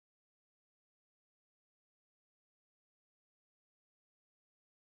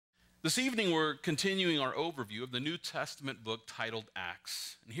This evening, we're continuing our overview of the New Testament book titled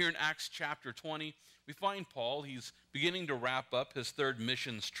Acts. And here in Acts chapter 20, we find Paul. He's beginning to wrap up his third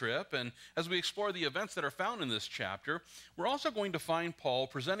missions trip. And as we explore the events that are found in this chapter, we're also going to find Paul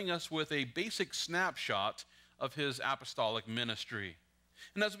presenting us with a basic snapshot of his apostolic ministry.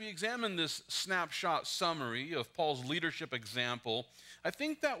 And as we examine this snapshot summary of Paul's leadership example, I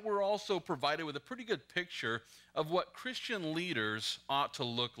think that we're also provided with a pretty good picture of what Christian leaders ought to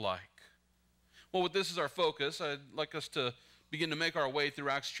look like. Well, with this as our focus, I'd like us to begin to make our way through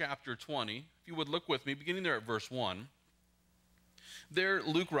Acts chapter 20. If you would look with me, beginning there at verse 1. There,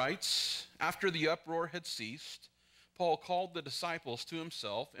 Luke writes, "After the uproar had ceased, Paul called the disciples to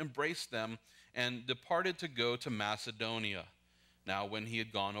himself, embraced them, and departed to go to Macedonia. Now, when he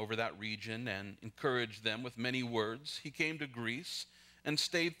had gone over that region and encouraged them with many words, he came to Greece and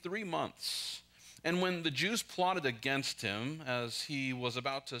stayed 3 months. And when the Jews plotted against him as he was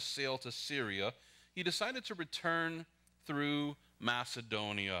about to sail to Syria, he decided to return through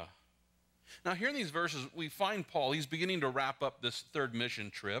Macedonia." Now, here in these verses, we find Paul, he's beginning to wrap up this third mission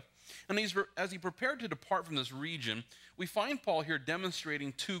trip. And as he prepared to depart from this region, we find Paul here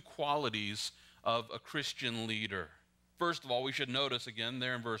demonstrating two qualities of a Christian leader. First of all, we should notice again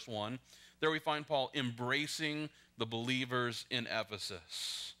there in verse 1, there we find Paul embracing the believers in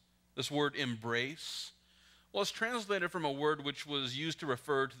Ephesus. This word embrace, well, it's translated from a word which was used to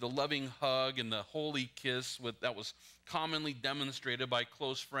refer to the loving hug and the holy kiss that was commonly demonstrated by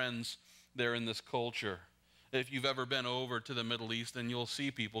close friends there in this culture. If you've ever been over to the Middle East, then you'll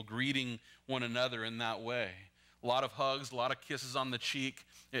see people greeting one another in that way. A lot of hugs, a lot of kisses on the cheek.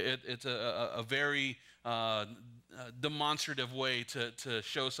 It's a very demonstrative way to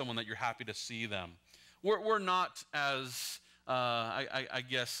show someone that you're happy to see them. We're not as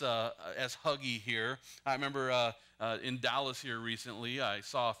as huggy here. I remember in Dallas here recently, I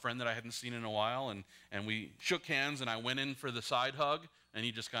saw a friend that I hadn't seen in a while, and we shook hands, and I went in for the side hug, and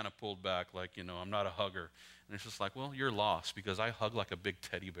he just kind of pulled back like, I'm not a hugger. And it's just like, well, you're lost because I hug like a big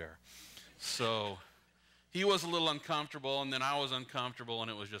teddy bear. So he was a little uncomfortable, and then I was uncomfortable, and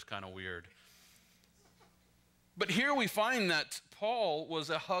it was just kind of weird. But here we find that Paul was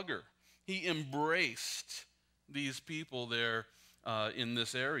a hugger. He embraced these people there in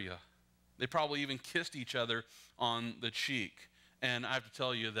this area. They probably even kissed each other on the cheek. And I have to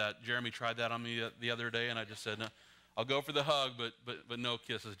tell you that Jeremy tried that on me the other day, and I just said, no, I'll go for the hug, but no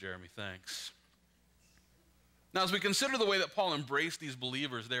kisses, Jeremy, thanks. Now, as we consider the way that Paul embraced these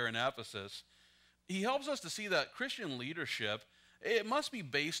believers there in Ephesus, he helps us to see that Christian leadership, it must be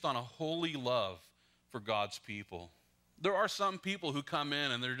based on a holy love for God's people. There are some people who come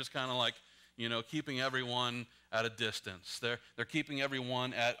in and they're just kind of like, keeping everyone at a distance. They're keeping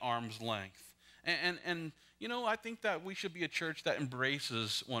everyone at arm's length. And I think that we should be a church that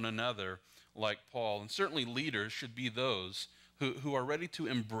embraces one another like Paul. And certainly leaders should be those who are ready to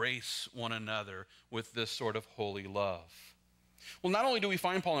embrace one another with this sort of holy love. Well, not only do we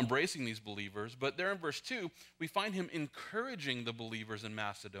find Paul embracing these believers, but there in verse 2, we find him encouraging the believers in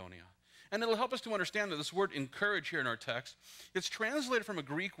Macedonia. And it'll help us to understand that this word encourage here in our text, it's translated from a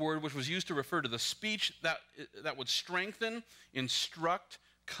Greek word which was used to refer to the speech that would strengthen, instruct,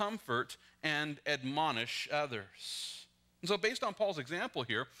 comfort, and admonish others. And so based on Paul's example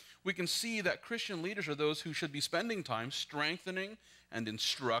here, we can see that Christian leaders are those who should be spending time strengthening and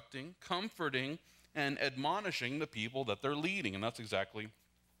instructing, comforting, and admonishing the people that they're leading. And that's exactly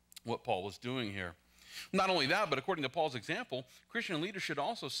what Paul was doing here. Not only that, but according to Paul's example, Christian leaders should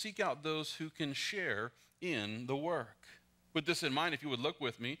also seek out those who can share in the work. With this in mind, if you would look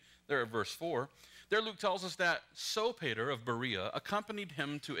with me there at verse 4, there Luke tells us that Sopater of Berea accompanied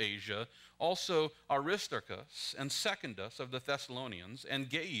him to Asia, also Aristarchus and Secundus of the Thessalonians, and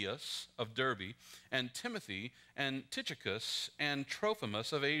Gaius of Derbe, and Timothy and Tychicus and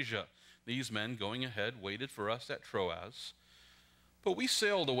Trophimus of Asia. These men, going ahead, waited for us at Troas. But we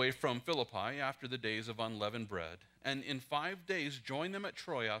sailed away from Philippi after the days of unleavened bread, and in 5 days joined them at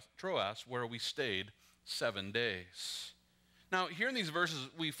Troas, where we stayed 7 days. Now, here in these verses,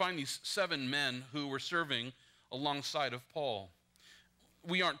 we find these 7 men who were serving alongside of Paul.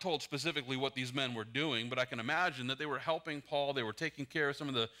 We aren't told specifically what these men were doing, but I can imagine that they were helping Paul. They were taking care of some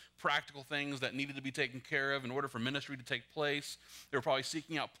of the practical things that needed to be taken care of in order for ministry to take place. They were probably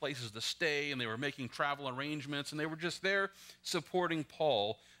seeking out places to stay, and they were making travel arrangements, and they were just there supporting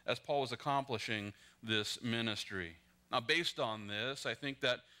Paul as Paul was accomplishing this ministry. Now, based on this, I think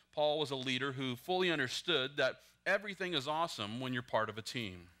that Paul was a leader who fully understood that everything is awesome when you're part of a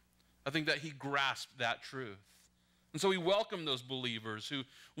team. I think that he grasped that truth. And so he welcomed those believers who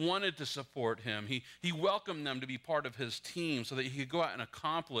wanted to support him. He welcomed them to be part of his team so that he could go out and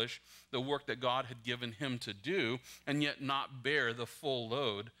accomplish the work that God had given him to do and yet not bear the full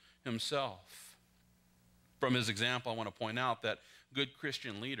load himself. From his example, I want to point out that good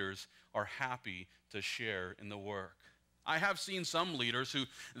Christian leaders are happy to share in the work. I have seen some leaders who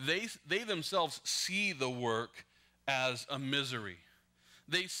they themselves see the work as a misery.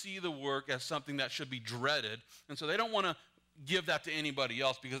 They see the work as something that should be dreaded, and so they don't want to give that to anybody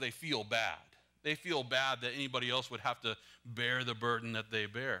else because they feel bad. They feel bad that anybody else would have to bear the burden that they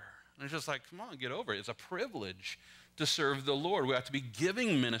bear. And it's just like, come on, get over it. It's a privilege to serve the Lord. We have to be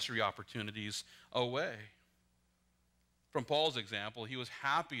giving ministry opportunities away. From Paul's example, he was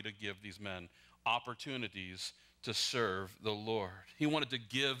happy to give these men opportunities to serve the Lord. He wanted to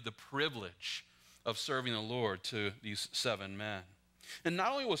give the privilege of serving the Lord to these 7 men. And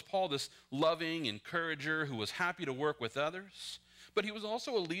not only was Paul this loving encourager who was happy to work with others, but he was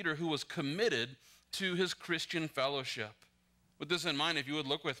also a leader who was committed to his Christian fellowship. With this in mind, if you would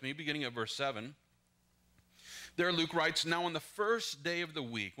look with me, beginning at verse 7, there Luke writes, "Now on the first day of the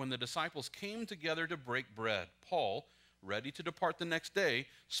week, when the disciples came together to break bread, Paul, ready to depart the next day,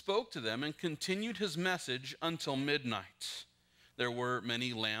 spoke to them and continued his message until midnight. There were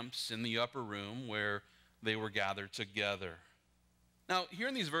many lamps in the upper room where they were gathered together." Now, here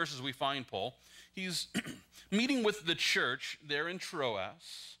in these verses, we find Paul. He's meeting with the church there in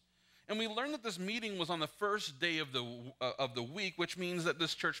Troas, and we learn that this meeting was on the first day of the week, which means that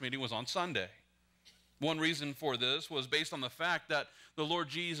this church meeting was on Sunday. One reason for this was based on the fact that the Lord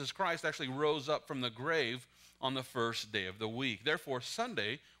Jesus Christ actually rose up from the grave on the first day of the week. Therefore,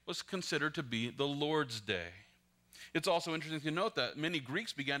 Sunday was considered to be the Lord's Day. It's also interesting to note that many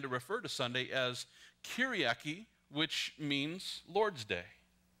Greeks began to refer to Sunday as Kyriaki, which means Lord's Day.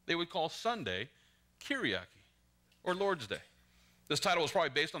 They would call Sunday Kyriaki, or Lord's Day. This title was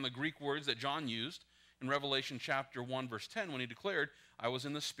probably based on the Greek words that John used in Revelation chapter 1, verse 10, when he declared, "I was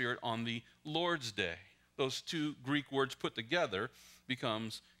in the Spirit on the Lord's Day." Those two Greek words put together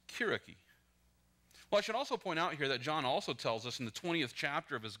becomes Kyriaki. Well, I should also point out here that John also tells us in the 20th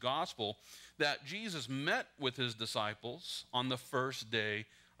chapter of his gospel that Jesus met with his disciples on the first day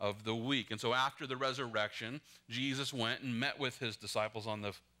of the week. And so after the resurrection, Jesus went and met with his disciples on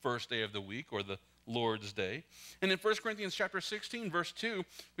the first day of the week, or the Lord's Day. And in 1 Corinthians chapter 16, verse 2,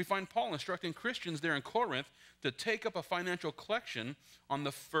 we find Paul instructing Christians there in Corinth to take up a financial collection on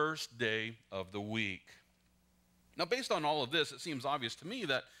the first day of the week. Now, based on all of this, it seems obvious to me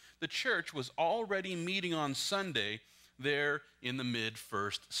that the church was already meeting on Sunday there in the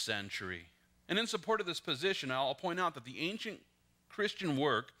mid-first century. And in support of this position, I'll point out that the ancient Christian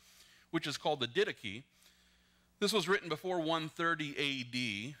work, which is called the Didache, this was written before 130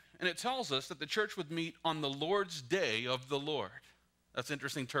 AD, and it tells us that the church would meet on the Lord's Day of the Lord. That's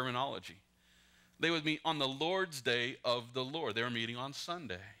interesting terminology. They would meet on the Lord's Day of the Lord. They were meeting on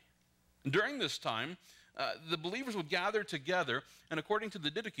Sunday. And during this time, the believers would gather together, and according to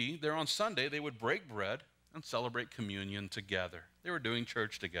the Didache, there on Sunday, they would break bread and celebrate communion together. They were doing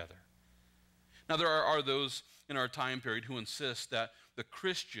church together. Now, there are those in our time period who insist that the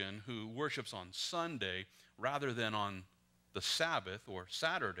Christian who worships on Sunday rather than on the Sabbath or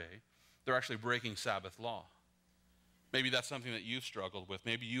Saturday, they're actually breaking Sabbath law. Maybe that's something that you've struggled with.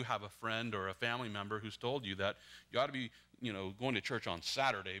 Maybe you have a friend or a family member who's told you that you ought to be, going to church on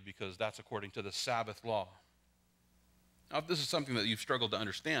Saturday because that's according to the Sabbath law. Now, if this is something that you've struggled to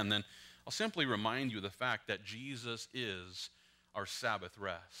understand, then I'll simply remind you of the fact that Jesus is our Sabbath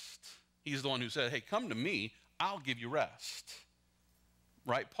rest. He's the one who said, "Hey, come to me, I'll give you rest."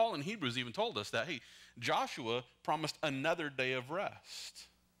 Right? Paul in Hebrews even told us that, hey, Joshua promised another day of rest.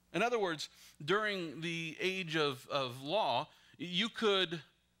 In other words, during the age of law, you could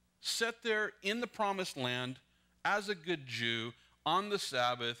sit there in the promised land as a good Jew on the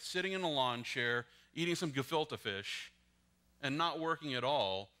Sabbath, sitting in a lawn chair, eating some gefilte fish, and not working at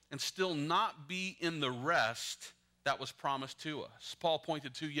all, and still not be in the rest that was promised to us. Paul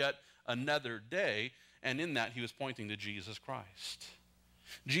pointed to yet another day, and in that he was pointing to Jesus Christ.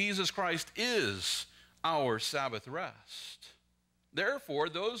 Jesus Christ is our Sabbath rest. Therefore,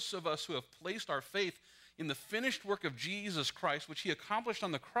 those of us who have placed our faith in the finished work of Jesus Christ, which he accomplished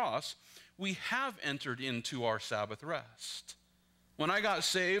on the cross, we have entered into our Sabbath rest. When I got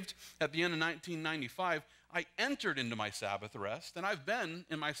saved at the end of 1995, I entered into my Sabbath rest, and I've been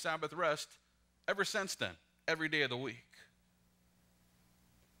in my Sabbath rest ever since then, every day of the week.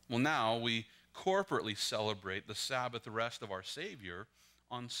 Well, now we corporately celebrate the Sabbath rest of our Savior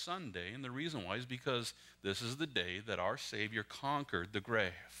on Sunday, and the reason why is because this is the day that our Savior conquered the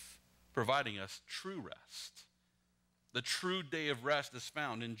grave, providing us true rest. The true day of rest is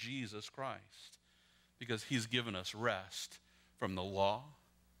found in Jesus Christ because he's given us rest from the law,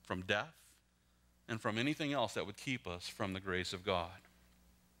 from death, and from anything else that would keep us from the grace of God.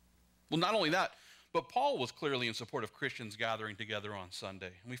 Well, not only that, but Paul was clearly in support of Christians gathering together on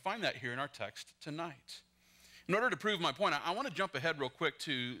Sunday. And we find that here in our text tonight. In order to prove my point, I want to jump ahead real quick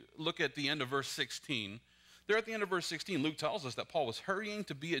to look at the end of verse 16. There at the end of verse 16, Luke tells us that Paul was hurrying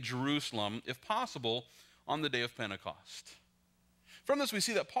to be at Jerusalem, if possible, on the day of Pentecost. From this, we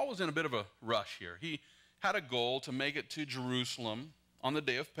see that Paul was in a bit of a rush here. He had a goal to make it to Jerusalem on the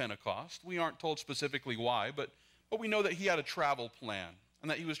day of Pentecost. We aren't told specifically why, but we know that he had a travel plan and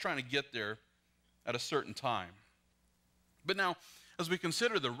that he was trying to get there at a certain time. But now, as we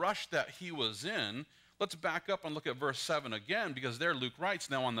consider the rush that he was in, let's back up and look at verse 7 again, because there Luke writes,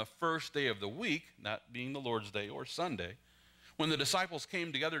 now on the first day of the week, that being the Lord's Day or Sunday, when the disciples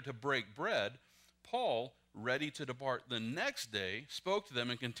came together to break bread, Paul, ready to depart the next day, spoke to them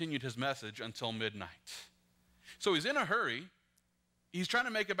and continued his message until midnight. So he's in a hurry. He's trying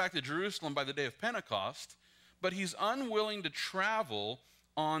to make it back to Jerusalem by the day of Pentecost, but he's unwilling to travel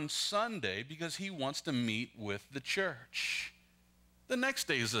on Sunday because he wants to meet with the church. The next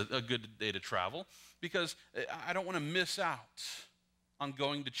day is a good day to travel because I don't want to miss out on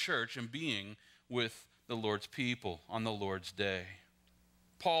going to church and being with the Lord's people on the Lord's day.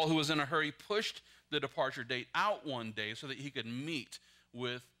 Paul, who was in a hurry, pushed the departure date out one day so that he could meet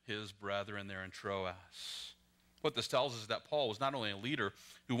with his brethren there in Troas. What this tells us is that Paul was not only a leader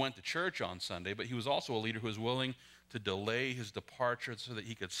who went to church on Sunday, but he was also a leader who was willing to delay his departure so that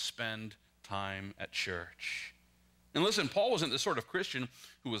he could spend time at church. And listen, Paul wasn't the sort of Christian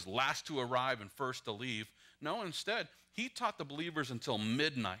who was last to arrive and first to leave. No, instead, he taught the believers until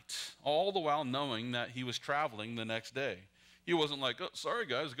midnight, all the while knowing that he was traveling the next day. He wasn't like, oh, sorry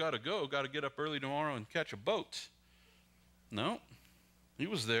guys, got to go, got to get up early tomorrow and catch a boat. No, he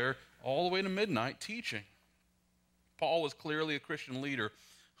was there all the way to midnight teaching. Paul was clearly a Christian leader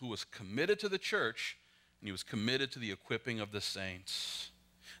who was committed to the church, and he was committed to the equipping of the saints.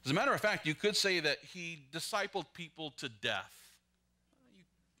 As a matter of fact, you could say that he discipled people to death.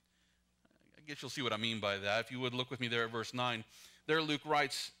 I guess you'll see what I mean by that. If you would look with me there at verse 9. There Luke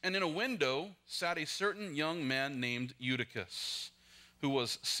writes, and in a window sat a certain young man named Eutychus, who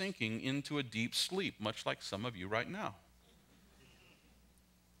was sinking into a deep sleep, much like some of you right now.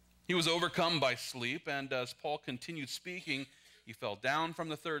 He was overcome by sleep, and as Paul continued speaking, he fell down from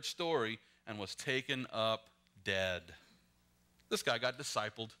the third story and was taken up dead. This guy got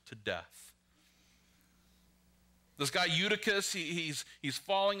discipled to death. This guy Eutychus, he's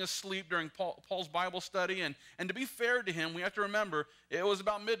falling asleep during Paul's Bible study, and to be fair to him, we have to remember, it was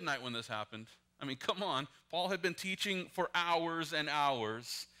about midnight when this happened. I mean, come on. Paul had been teaching for hours and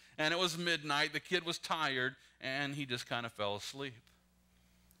hours, and it was midnight. The kid was tired, and he just kind of fell asleep.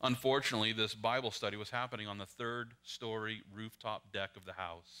 Unfortunately, this Bible study was happening on the third-story rooftop deck of the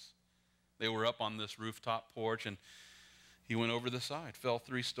house. They were up on this rooftop porch, and he went over the side, fell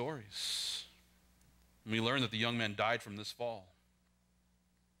 3 stories. And we learned that the young man died from this fall.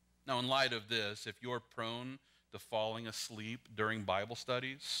 Now, in light of this, if you're prone to falling asleep during Bible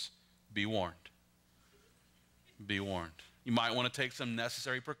studies, be warned. Be warned. You might want to take some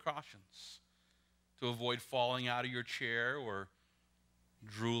necessary precautions to avoid falling out of your chair or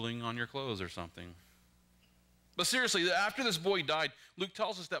drooling on your clothes or something. But seriously, after this boy died, Luke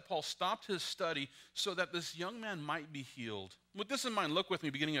tells us that Paul stopped his study so that this young man might be healed. With this in mind, look with me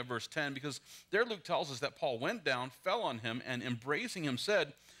beginning at verse 10, because there Luke tells us that Paul went down, fell on him, and embracing him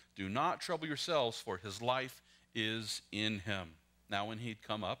said, do not trouble yourselves, for his life is in him. Now when he'd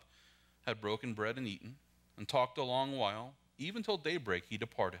come up, had broken bread and eaten, and talked a long while, even till daybreak he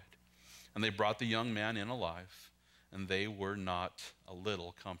departed. And they brought the young man in alive, and they were not a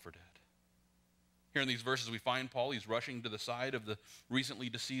little comforted. Here in these verses we find Paul, he's rushing to the side of the recently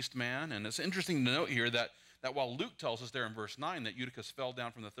deceased man. And it's interesting to note here that while Luke tells us there in verse 9 that Eutychus fell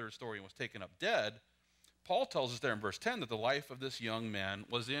down from the third story and was taken up dead, Paul tells us there in verse 10 that the life of this young man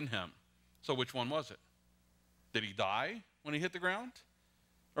was in him. So which one was it? Did he die when he hit the ground?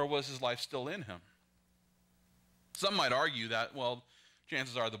 Or was his life still in him? Some might argue that, well,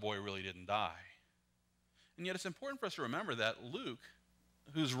 chances are the boy really didn't die. And yet it's important for us to remember that Luke,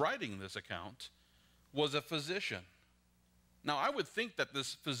 who's writing this account, was a physician. Now, I would think that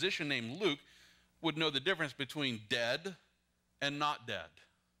this physician named Luke would know the difference between dead and not dead.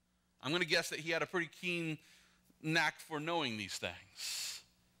 I'm going to guess that he had a pretty keen knack for knowing these things.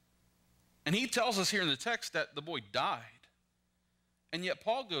 And he tells us here in the text that the boy died. And yet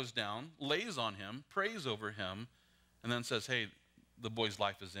Paul goes down, lays on him, prays over him, and then says, hey, the boy's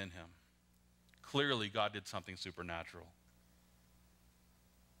life is in him. clearly God did something supernatural.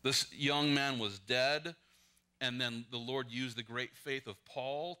 This young man was dead, and then the Lord used the great faith of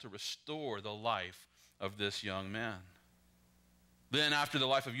Paul to restore the life of this young man. Then after the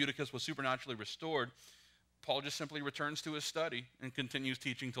life of Eutychus was supernaturally restored, Paul just simply returns to his study and continues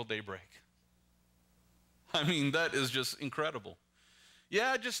teaching till daybreak. I mean, that is just incredible.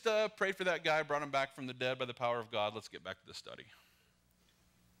 Yeah, just prayed for that guy, brought him back from the dead by the power of God. Let's get back to the study.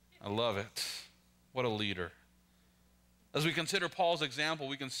 I love it. What a leader. As we consider Paul's example,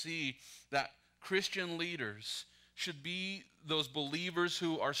 we can see that Christian leaders should be those believers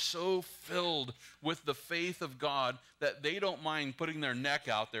who are so filled with the faith of God that they don't mind putting their neck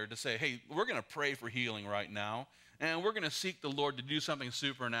out there to say, hey, we're going to pray for healing right now, and we're going to seek the Lord to do something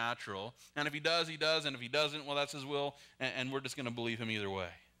supernatural. And if he does, he does, and if he doesn't, well, that's his will, and we're just going to believe him either way.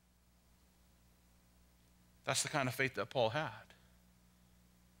 That's the kind of faith that Paul had.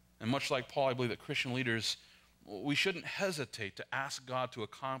 And much like Paul, I believe that Christian leaders, we shouldn't hesitate to ask God to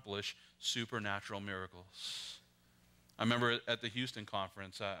accomplish supernatural miracles. I remember at the Houston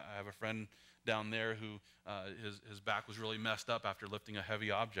conference, I have a friend down there who his back was really messed up after lifting a heavy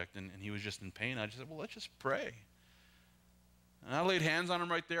object, and he was just in pain. I just said, well, let's just pray. And I laid hands on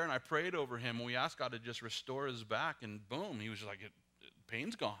him right there, and I prayed over him, and we asked God to just restore his back, and boom, he was just like,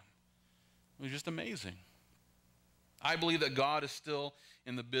 pain's gone. It was just amazing. I believe that God is still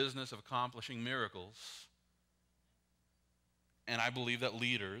in the business of accomplishing miracles, and I believe that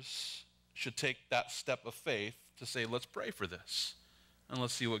leaders should take that step of faith to say, let's pray for this, and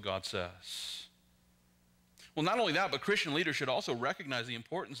let's see what God says. Well, not only that, but Christian leaders should also recognize the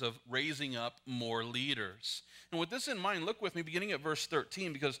importance of raising up more leaders. And with this in mind, look with me beginning at verse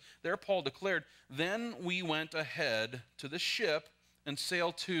 13, because there Paul declared, then we went ahead to the ship and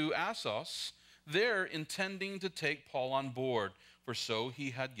sailed to Assos, there intending to take Paul on board, for so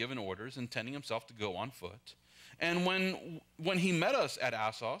he had given orders, intending himself to go on foot. And when he met us at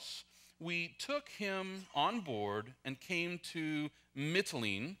Assos, we took him on board and came to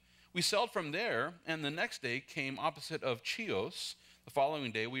Mytilene. We sailed from there, and the next day came opposite of Chios. The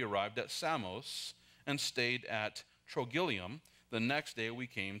following day we arrived at Samos and stayed at Trogyllium. The next day we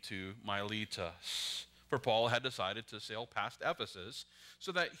came to Miletus. For Paul had decided to sail past Ephesus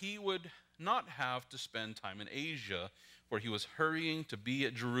so that he would not have to spend time in Asia, for he was hurrying to be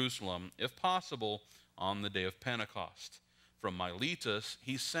at Jerusalem, if possible, on the day of Pentecost. From Miletus,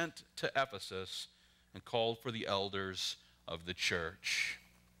 he sent to Ephesus and called for the elders of the church.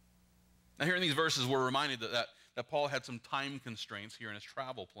 Now here in these verses, we're reminded that Paul had some time constraints here in his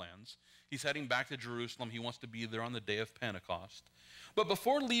travel plans. He's heading back to Jerusalem. He wants to be there on the day of Pentecost. But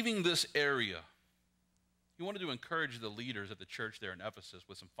before leaving this area, he wanted to encourage the leaders at the church there in Ephesus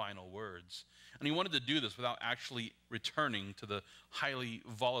with some final words. And he wanted to do this without actually returning to the highly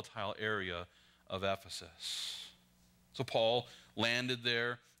volatile area of Ephesus. So Paul landed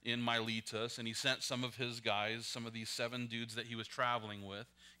there in Miletus, and he sent some of his guys, some of these 7 dudes that he was traveling with.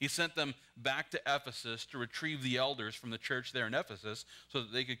 He sent them back to Ephesus to retrieve the elders from the church there in Ephesus so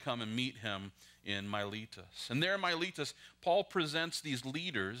that they could come and meet him in Miletus. And there in Miletus, Paul presents these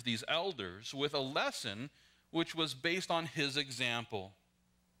leaders, these elders, with a lesson which was based on his example.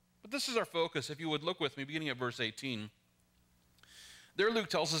 But this is our focus. If you would look with me, beginning at verse 18. There Luke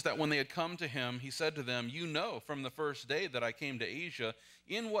tells us that when they had come to him, he said to them, you know from the first day that I came to Asia,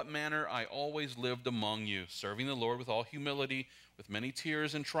 in what manner I always lived among you, serving the Lord with all humility, with many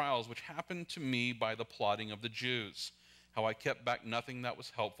tears and trials, which happened to me by the plotting of the Jews. How I kept back nothing that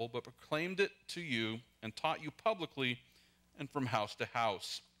was helpful, but proclaimed it to you and taught you publicly and from house to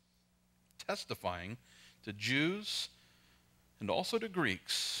house, testifying to Jews and also to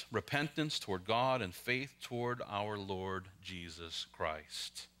Greeks, repentance toward God and faith toward our Lord Jesus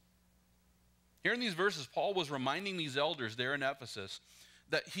Christ. Here in these verses, Paul was reminding these elders there in Ephesus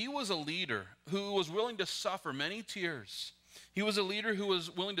that he was a leader who was willing to suffer many tears. He was a leader who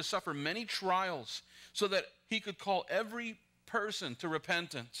was willing to suffer many trials so that he could call every person to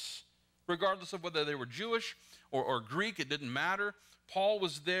repentance, regardless of whether they were Jewish or Greek. It didn't matter. Paul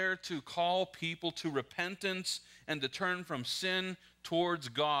was there to call people to repentance and to turn from sin towards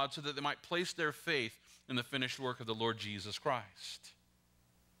God so that they might place their faith in the finished work of the Lord Jesus Christ.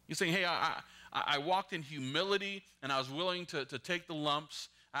 You're saying, hey, I walked in humility and I was willing to take the lumps.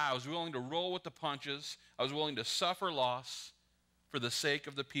 I was willing to roll with the punches. I was willing to suffer loss for the sake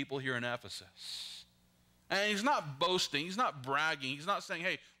of the people here in Ephesus. And he's not boasting. He's not bragging. He's not saying,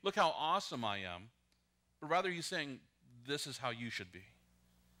 hey, look how awesome I am. But rather he's saying, this is how you should be.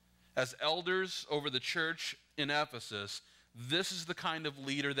 As elders over the church in Ephesus, this is the kind of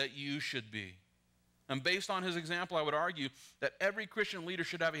leader that you should be. And based on his example, I would argue that every Christian leader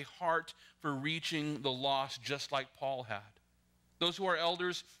should have a heart for reaching the lost, just like Paul had. Those who are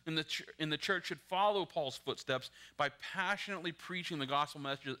elders in the church should follow Paul's footsteps by passionately preaching the gospel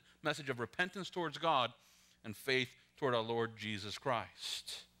message of repentance towards God and faith toward our Lord Jesus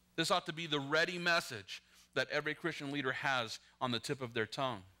Christ. This ought to be the ready message that every Christian leader has on the tip of their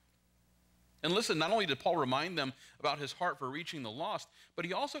tongue. And listen, not only did Paul remind them about his heart for reaching the lost, but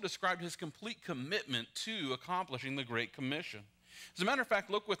he also described his complete commitment to accomplishing the Great Commission. As a matter of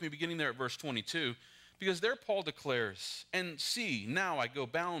fact, look with me beginning there at verse 22, because there Paul declares, "And see, now I go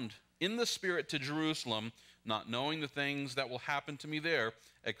bound in the Spirit to Jerusalem, not knowing the things that will happen to me there,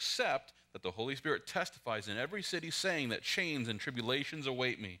 except that the Holy Spirit testifies in every city, saying that chains and tribulations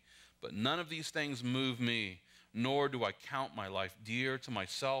await me. But none of these things move me, nor do I count my life dear to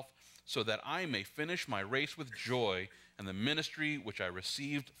myself, so that I may finish my race with joy and the ministry which I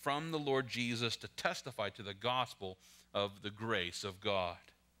received from the Lord Jesus to testify to the gospel of the grace of God."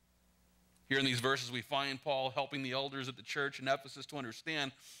 Here in these verses, we find Paul helping the elders at the church in Ephesus to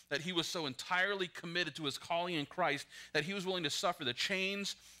understand that he was so entirely committed to his calling in Christ that he was willing to suffer the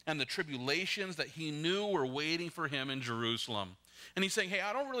chains and the tribulations that he knew were waiting for him in Jerusalem. And he's saying, hey,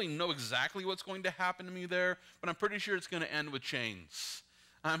 I don't really know exactly what's going to happen to me there, but I'm pretty sure it's going to end with chains.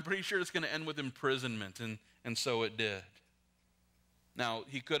 I'm pretty sure it's going to end with imprisonment, and so it did. Now,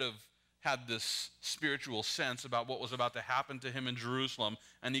 he could have had this spiritual sense about what was about to happen to him in Jerusalem,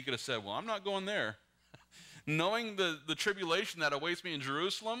 and he could have said, well, I'm not going there. Knowing the tribulation that awaits me in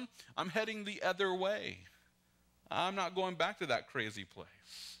Jerusalem, I'm heading the other way. I'm not going back to that crazy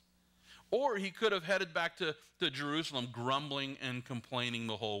place. Or he could have headed back to Jerusalem grumbling and complaining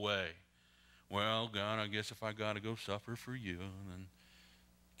the whole way. Well, God, I guess if I got to go suffer for you, then...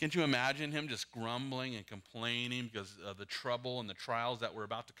 Can't you imagine him just grumbling and complaining because of the trouble and the trials that were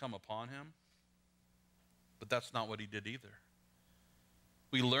about to come upon him? But that's not what he did either.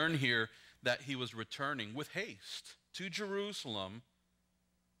 We learn here that he was returning with haste to Jerusalem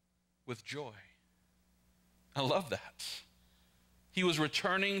with joy. I love that. He was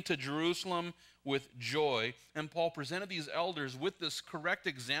returning to Jerusalem with joy, and Paul presented these elders with this correct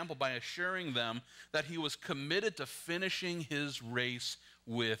example by assuring them that he was committed to finishing his race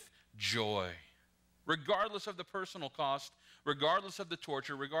with joy. Regardless of the personal cost, regardless of the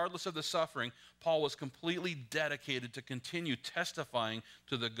torture, regardless of the suffering, Paul was completely dedicated to continue testifying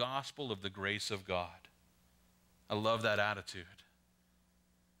to the gospel of the grace of God. I love that attitude.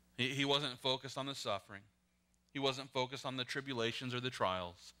 He wasn't focused on the suffering. He wasn't focused on the tribulations or the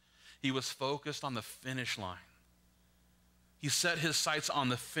trials. He was focused on the finish line. He set his sights on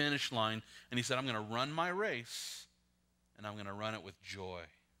the finish line, and he said, I'm going to run my race, and I'm going to run it with joy.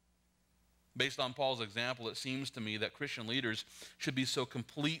 Based on Paul's example, it seems to me that Christian leaders should be so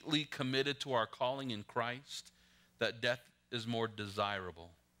completely committed to our calling in Christ that death is more desirable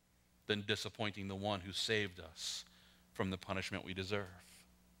than disappointing the one who saved us from the punishment we deserve.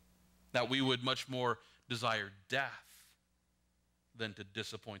 That we would much more desire death than to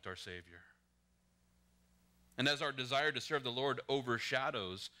disappoint our Savior. And as our desire to serve the Lord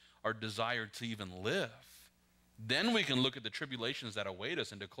overshadows our desire to even live, then we can look at the tribulations that await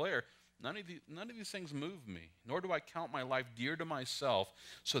us and declare, none of these things move me, nor do I count my life dear to myself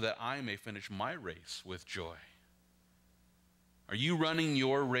so that I may finish my race with joy. Are you running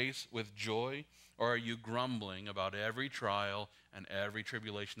your race with joy, or are you grumbling about every trial and every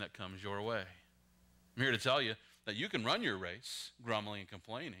tribulation that comes your way? I'm here to tell you that you can run your race grumbling and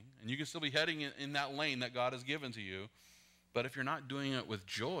complaining, and you can still be heading in that lane that God has given to you, but if you're not doing it with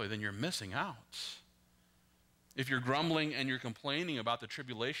joy, then you're missing out. If you're grumbling and you're complaining about the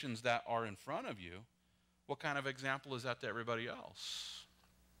tribulations that are in front of you, what kind of example is that to everybody else?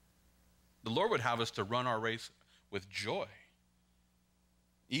 The Lord would have us to run our race with joy,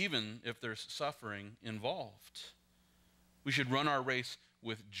 even if there's suffering involved. We should run our race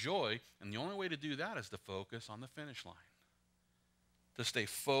with joy, and the only way to do that is to focus on the finish line. To stay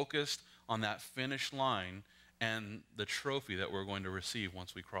focused on that finish line and the trophy that we're going to receive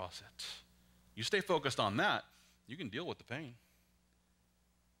once we cross it. You stay focused on that, you can deal with the pain.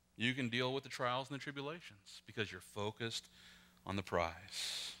 You can deal with the trials and the tribulations because you're focused on the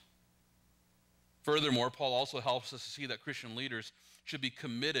prize. Furthermore, Paul also helps us to see that Christian leaders should be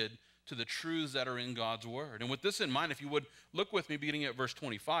committed to the truths that are in God's word. And with this in mind, if you would look with me beginning at verse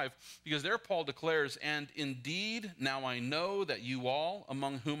 25, because there Paul declares, and indeed now I know that you all,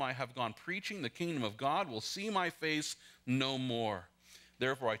 among whom I have gone preaching the kingdom of God, will see my face no more.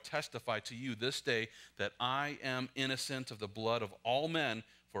 Therefore I testify to you this day that I am innocent of the blood of all men,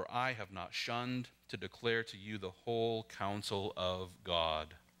 for I have not shunned to declare to you the whole counsel of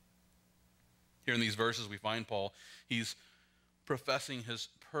God. Here in these verses, we find Paul, he's professing his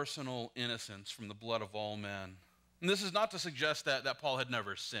personal innocence from the blood of all men. And this is not to suggest that Paul had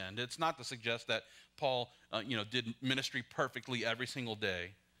never sinned. It's not to suggest that Paul did ministry perfectly every single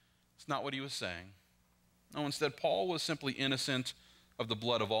day. It's not what he was saying. No, instead, Paul was simply innocent of the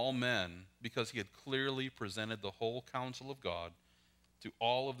blood of all men because he had clearly presented the whole counsel of God to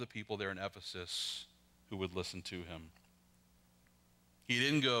all of the people there in Ephesus who would listen to him. He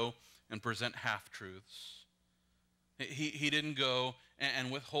didn't go and present half-truths. He didn't go and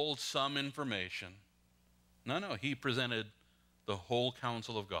withhold some information. No, he presented the whole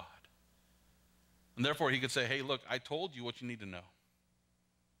counsel of God. And therefore he could say, hey, look, I told you what you need to know.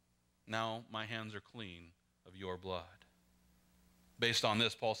 Now my hands are clean of your blood. Based on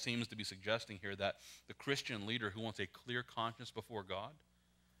this, Paul seems to be suggesting here that the Christian leader who wants a clear conscience before God,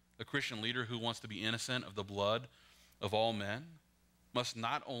 the Christian leader who wants to be innocent of the blood of all men, must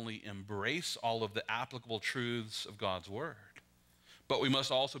not only embrace all of the applicable truths of God's word, but we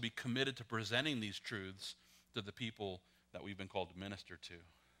must also be committed to presenting these truths to the people that we've been called to minister to.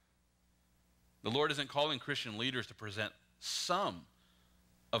 The Lord isn't calling Christian leaders to present some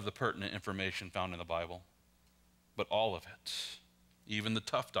of the pertinent information found in the Bible, but all of it, even the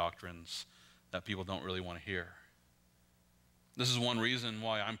tough doctrines that people don't really want to hear. This is one reason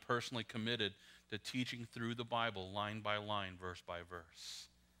why I'm personally committed to teaching through the Bible line by line, verse by verse.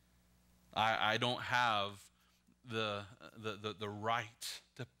 I don't have the right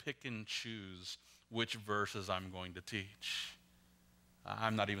to pick and choose which verses I'm going to teach.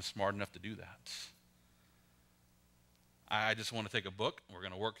 I'm not even smart enough to do that. I just want to take a book. We're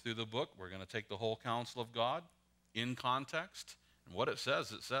going to work through the book. We're going to take the whole counsel of God in context. And what it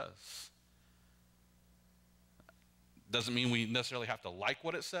says, it says. Doesn't mean we necessarily have to like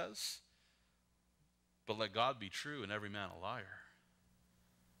what it says, but let God be true and every man a liar.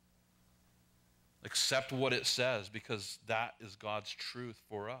 Accept what it says because that is God's truth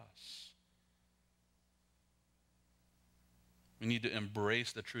for us. We need to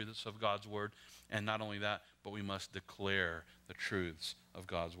embrace the truths of God's word, and not only that, but we must declare the truths of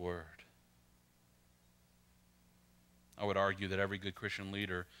God's word. I would argue that every good Christian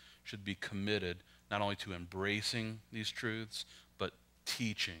leader should be committed not only to embracing these truths, but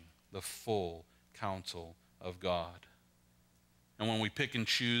teaching the full counsel of God. And when we pick and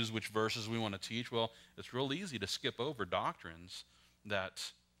choose which verses we want to teach, well, it's real easy to skip over doctrines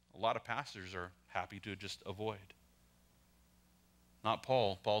that a lot of pastors are happy to just avoid. Not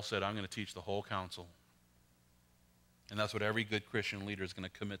Paul. Paul said, I'm going to teach the whole counsel. And that's what every good Christian leader is going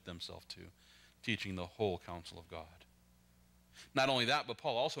to commit themselves to, teaching the whole counsel of God. Not only that, but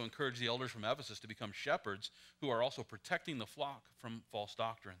Paul also encouraged the elders from Ephesus to become shepherds who are also protecting the flock from false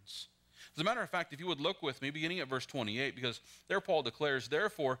doctrines. As a matter of fact, if you would look with me, beginning at verse 28, because there Paul declares,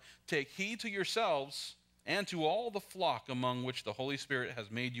 therefore, take heed to yourselves and to all the flock among which the Holy Spirit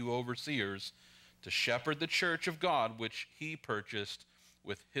has made you overseers, to shepherd the church of God, which he purchased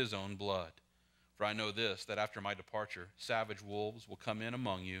with his own blood. For I know this, that after my departure, savage wolves will come in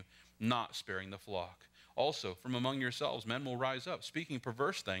among you, not sparing the flock. Also, from among yourselves, men will rise up, speaking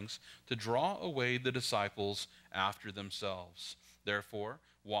perverse things, to draw away the disciples after themselves. Therefore,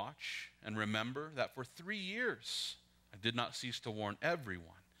 watch and remember that for 3 years I did not cease to warn everyone,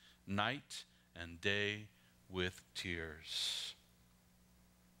 night and day with tears.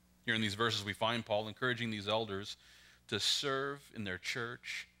 Here in these verses, we find Paul encouraging these elders to serve in their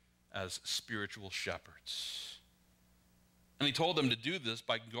church as spiritual shepherds. And he told them to do this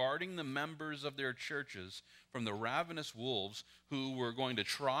by guarding the members of their churches from the ravenous wolves who were going to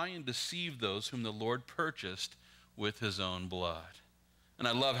try and deceive those whom the Lord purchased with his own blood. And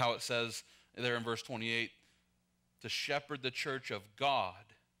I love how it says there in verse 28, to shepherd the church of God,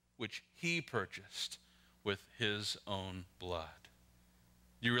 which he purchased with his own blood.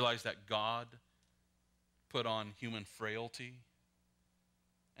 Do you realize that God put on human frailty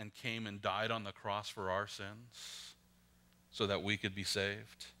and came and died on the cross for our sins so that we could be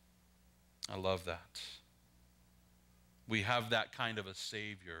saved? I love that. We have that kind of a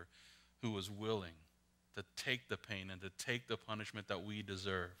Savior who was willing to take the pain and to take the punishment that we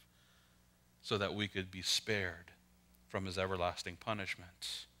deserve so that we could be spared from his everlasting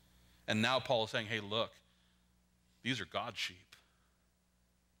punishment. And now Paul is saying, hey, look, these are God's sheep.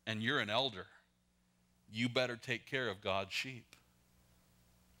 And you're an elder. You better take care of God's sheep.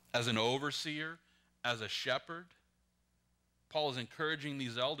 As an overseer, as a shepherd, Paul is encouraging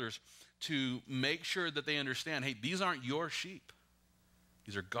these elders to make sure that they understand, hey, these aren't your sheep.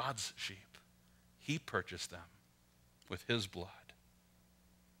 These are God's sheep. He purchased them with his blood.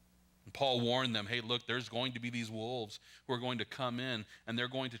 And Paul warned them, hey, look, there's going to be these wolves who are going to come in, and they're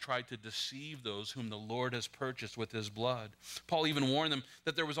going to try to deceive those whom the Lord has purchased with his blood. Paul even warned them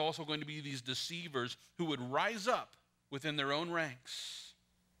that there was also going to be these deceivers who would rise up within their own ranks.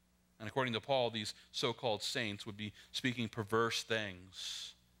 And according to Paul, these so-called saints would be speaking perverse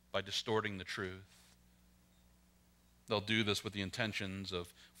things by distorting the truth. They'll do this with the intentions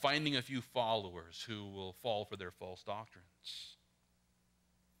of finding a few followers who will fall for their false doctrines.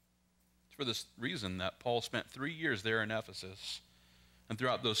 It's for this reason that Paul spent 3 years there in Ephesus. And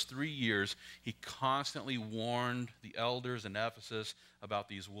throughout those 3 years, he constantly warned the elders in Ephesus about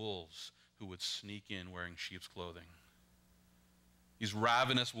these wolves who would sneak in wearing sheep's clothing. These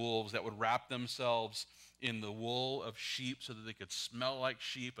ravenous wolves that would wrap themselves in the wool of sheep so that they could smell like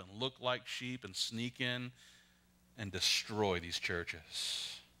sheep and look like sheep and sneak in and destroy these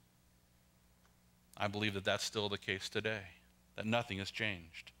churches. I believe that that's still the case today, that nothing has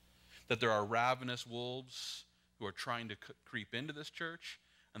changed, that there are ravenous wolves who are trying to creep into this church,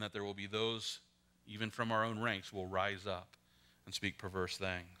 and that there will be those, even from our own ranks, who will rise up and speak perverse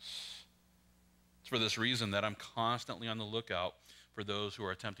things. It's for this reason that I'm constantly on the lookout for those who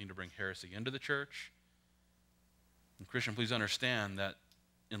are attempting to bring heresy into the church. And Christian, please understand that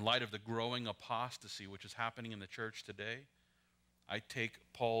in light of the growing apostasy which is happening in the church today, I take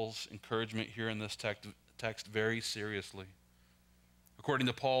Paul's encouragement here in this text very seriously. According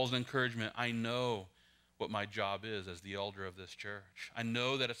to Paul's encouragement, I know what my job is as the elder of this church. I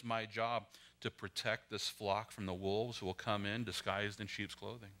know that it's my job to protect this flock from the wolves who will come in disguised in sheep's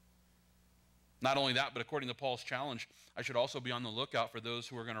clothing. Not only that, but according to Paul's challenge, I should also be on the lookout for those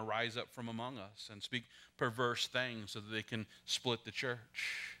who are going to rise up from among us and speak perverse things so that they can split the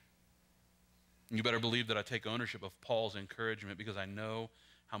church. And you better believe that I take ownership of Paul's encouragement because I know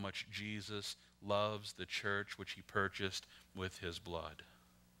how much Jesus loves the church which he purchased with his blood.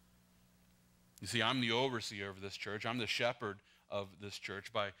 You see, I'm the overseer of this church. I'm the shepherd of this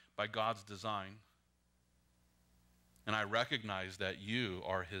church by God's design. And I recognize that you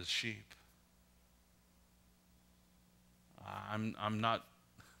are his sheep. I'm not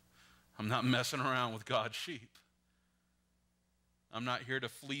messing around with God's sheep. I'm not here to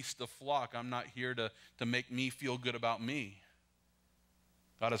fleece the flock. I'm not here to make me feel good about me.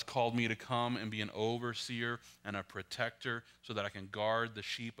 God has called me to come and be an overseer and a protector so that I can guard the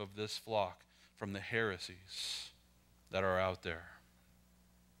sheep of this flock from the heresies that are out there.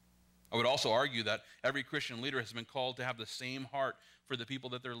 I would also argue that every Christian leader has been called to have the same heart for the people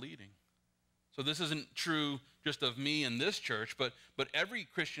that they're leading. So this isn't true just of me in this church, but every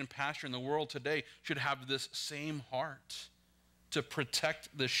Christian pastor in the world today should have this same heart to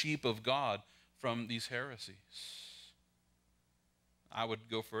protect the sheep of God from these heresies. I would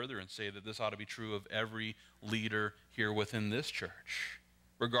go further and say that this ought to be true of every leader here within this church.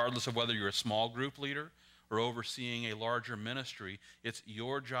 Regardless of whether you're a small group leader or overseeing a larger ministry, it's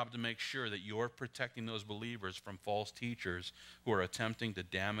your job to make sure that you're protecting those believers from false teachers who are attempting to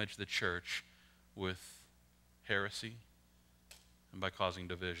damage the church with heresy and by causing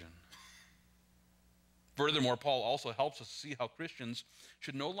division. Furthermore, Paul also helps us see how Christians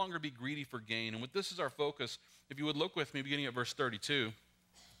should no longer be greedy for gain. And with this as our focus, if you would look with me beginning at verse 32,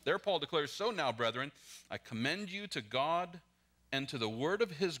 there Paul declares, "So now, brethren, I commend you to God and to the word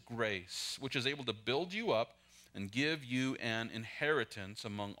of his grace, which is able to build you up and give you an inheritance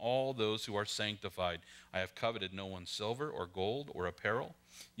among all those who are sanctified. I have coveted no one's silver or gold or apparel.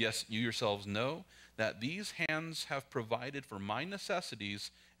 Yes, you yourselves know that these hands have provided for my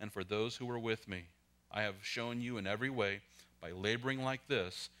necessities and for those who were with me. I have shown you in every way, by laboring like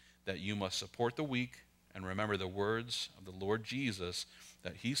this, that you must support the weak and remember the words of the Lord Jesus,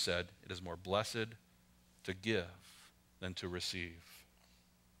 that he said, it is more blessed to give than to receive."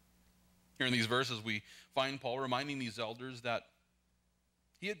 Here in these verses, we find Paul reminding these elders that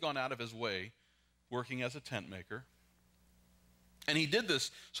he had gone out of his way working as a tent maker. And he did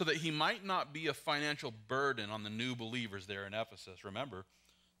this so that he might not be a financial burden on the new believers there in Ephesus. Remember,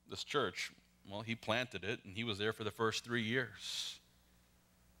 this church, well, he planted it, and he was there for the first 3 years.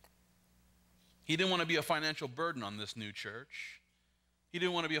 He didn't want to be a financial burden on this new church. He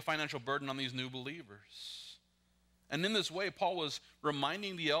didn't want to be a financial burden on these new believers. And in this way, Paul was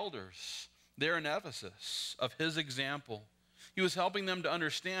reminding the elders there in Ephesus of his example. He was helping them to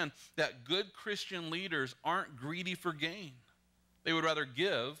understand that good Christian leaders aren't greedy for gain. They would rather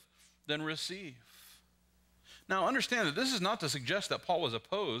give than receive. Now, understand that this is not to suggest that Paul was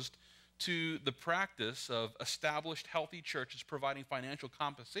opposed to the practice of established healthy churches providing financial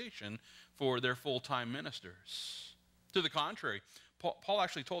compensation for their full-time ministers. To the contrary, Paul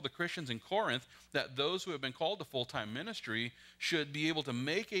actually told the Christians in Corinth that those who have been called to full-time ministry should be able to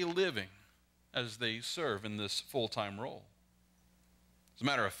make a living as they serve in this full-time role. As a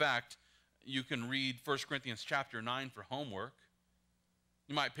matter of fact, you can read 1 Corinthians chapter 9 for homework.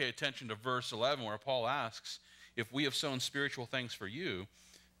 You might pay attention to verse 11 where Paul asks, if we have sown spiritual things for you,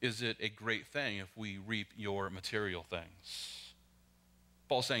 is it a great thing if we reap your material things?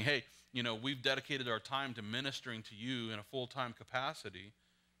 Paul's saying, hey, we've dedicated our time to ministering to you in a full-time capacity.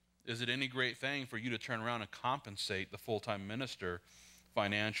 Is it any great thing for you to turn around and compensate the full-time minister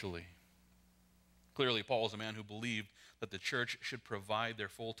financially? Clearly, Paul is a man who believed that the church should provide their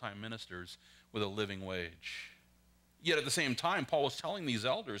full-time ministers with a living wage. Yet at the same time, Paul was telling these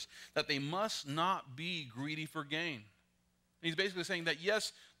elders that they must not be greedy for gain. And he's basically saying that,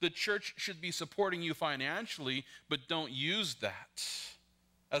 yes, the church should be supporting you financially, but don't use that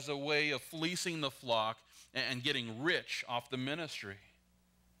as a way of fleecing the flock and getting rich off the ministry.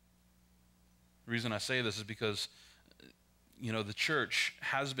 The reason I say this is because, the church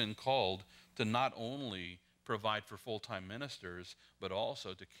has been called to not only provide for full-time ministers, but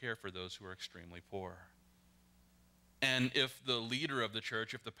also to care for those who are extremely poor. And if the leader of the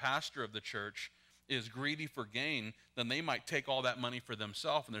church, if the pastor of the church is greedy for gain, then they might take all that money for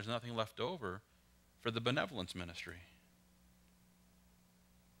themselves and there's nothing left over for the benevolence ministry.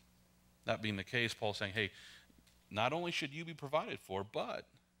 That being the case, Paul's saying, hey, not only should you be provided for, but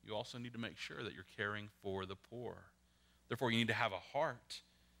you also need to make sure that you're caring for the poor. Therefore, you need to have a heart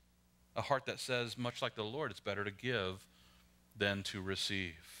that says, much like the Lord, it's better to give than to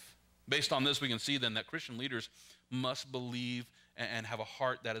receive. Based on this, we can see then that Christian leaders must believe and have a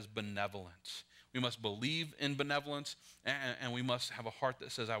heart that is benevolent. We must believe in benevolence, and we must have a heart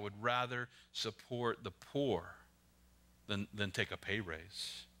that says, I would rather support the poor than take a pay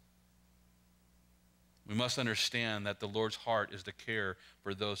raise. We must understand that the Lord's heart is to care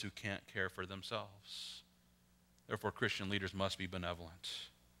for those who can't care for themselves. Therefore, Christian leaders must be benevolent.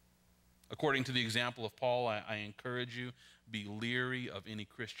 According to the example of Paul, I encourage you, be leery of any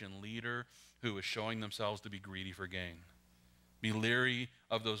Christian leader who is showing themselves to be greedy for gain. Be leery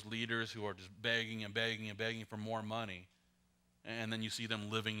of those leaders who are just begging and begging and begging for more money. And then you see them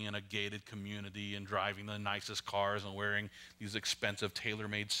living in a gated community and driving the nicest cars and wearing these expensive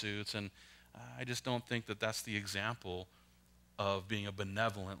tailor-made suits. And I just don't think that that's the example of being a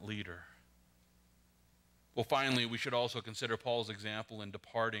benevolent leader. Well, finally, we should also consider Paul's example in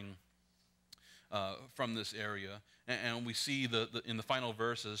departing from this area. And we see in the final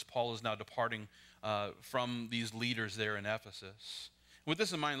verses, Paul is now departing from these leaders there in Ephesus. With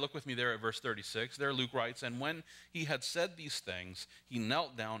this in mind, look with me there at verse 36. There Luke writes, and when he had said these things, he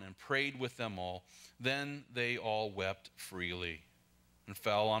knelt down and prayed with them all. Then they all wept freely and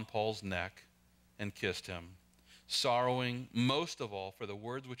fell on Paul's neck and kissed him, sorrowing most of all for the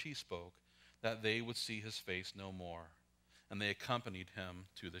words which he spoke, that they would see his face no more. And they accompanied him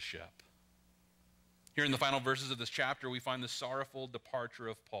to the ship. Here in the final verses of this chapter, we find the sorrowful departure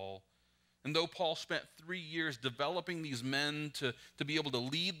of Paul. And though Paul spent 3 years developing these men to be able to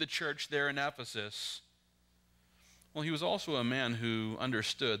lead the church there in Ephesus, well, he was also a man who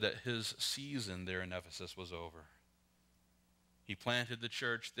understood that his season there in Ephesus was over. He planted the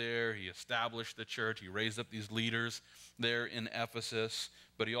church there, he established the church, he raised up these leaders there in Ephesus,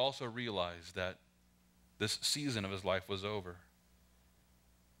 but he also realized that this season of his life was over.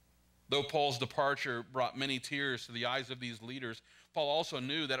 Though Paul's departure brought many tears to the eyes of these leaders, Paul also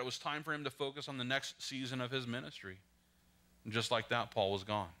knew that it was time for him to focus on the next season of his ministry. And just like that, Paul was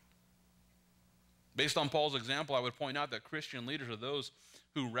gone. Based on Paul's example, I would point out that Christian leaders are those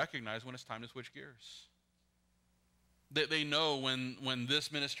who recognize when it's time to switch gears. They know when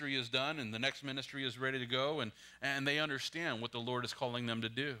this ministry is done and the next ministry is ready to go, and they understand what the Lord is calling them to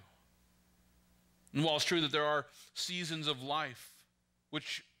do. And while it's true that there are seasons of life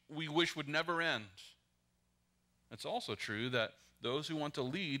which we wish would never end, it's also true that those who want to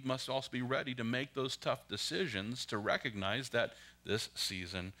lead must also be ready to make those tough decisions to recognize that this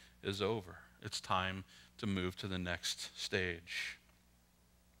season is over. It's time to move to the next stage.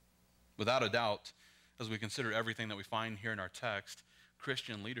 Without a doubt, as we consider everything that we find here in our text,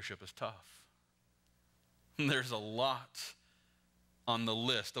 Christian leadership is tough. There's a lot on the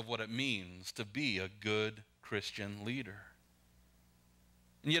list of what it means to be a good Christian leader.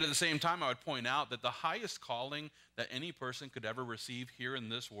 And yet at the same time, I would point out that the highest calling that any person could ever receive here in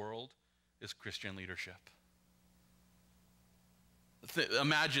this world is Christian leadership.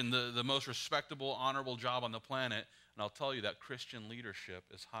 Imagine the most respectable, honorable job on the planet, and I'll tell you that Christian leadership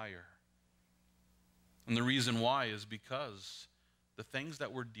is higher. And the reason why is because the things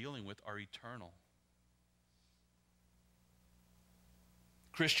that we're dealing with are eternal.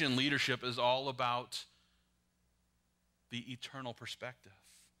 Christian leadership is all about the eternal perspective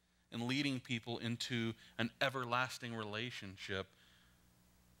and leading people into an everlasting relationship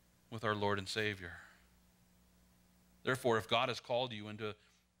with our Lord and Savior. Therefore, if God has called you into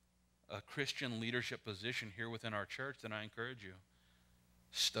a Christian leadership position here within our church, then I encourage you,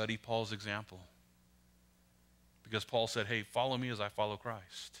 study Paul's example. Because Paul said, hey, follow me as I follow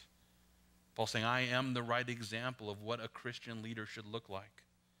Christ. Paul's saying, I am the right example of what a Christian leader should look like.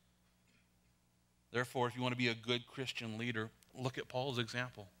 Therefore, if you want to be a good Christian leader, look at Paul's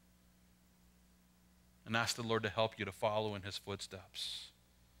example and ask the Lord to help you to follow in his footsteps.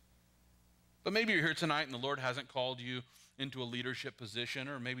 But maybe you're here tonight and the Lord hasn't called you into a leadership position,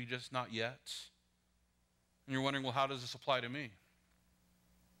 or maybe just not yet. And you're wondering, well, how does this apply to me?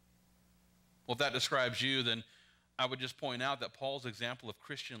 Well, if that describes you, then I would just point out that Paul's example of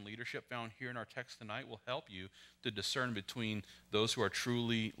Christian leadership found here in our text tonight will help you to discern between those who are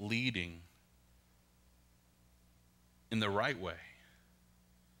truly leading in the right way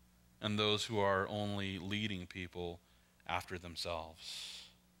and those who are only leading people after themselves.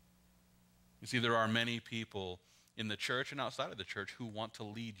 You see, there are many people in the church and outside of the church who want to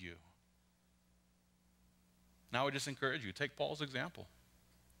lead you. Now I would just encourage you, take Paul's example.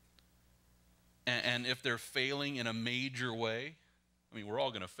 And if they're failing in a major way, I mean, we're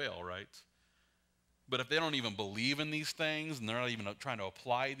all going to fail, right? But if they don't even believe in these things and they're not even trying to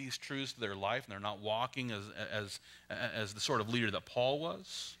apply these truths to their life and they're not walking as the sort of leader that Paul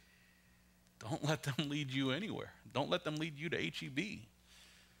was, don't let them lead you anywhere. Don't let them lead you to HEB.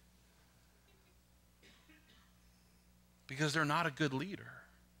 Because they're not a good leader,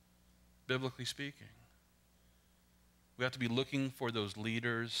 biblically speaking. We have to be looking for those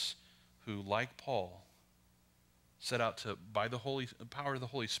leaders who, like Paul, set out to, by the power of the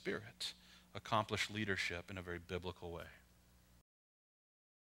Holy Spirit, accomplish leadership in a very biblical way.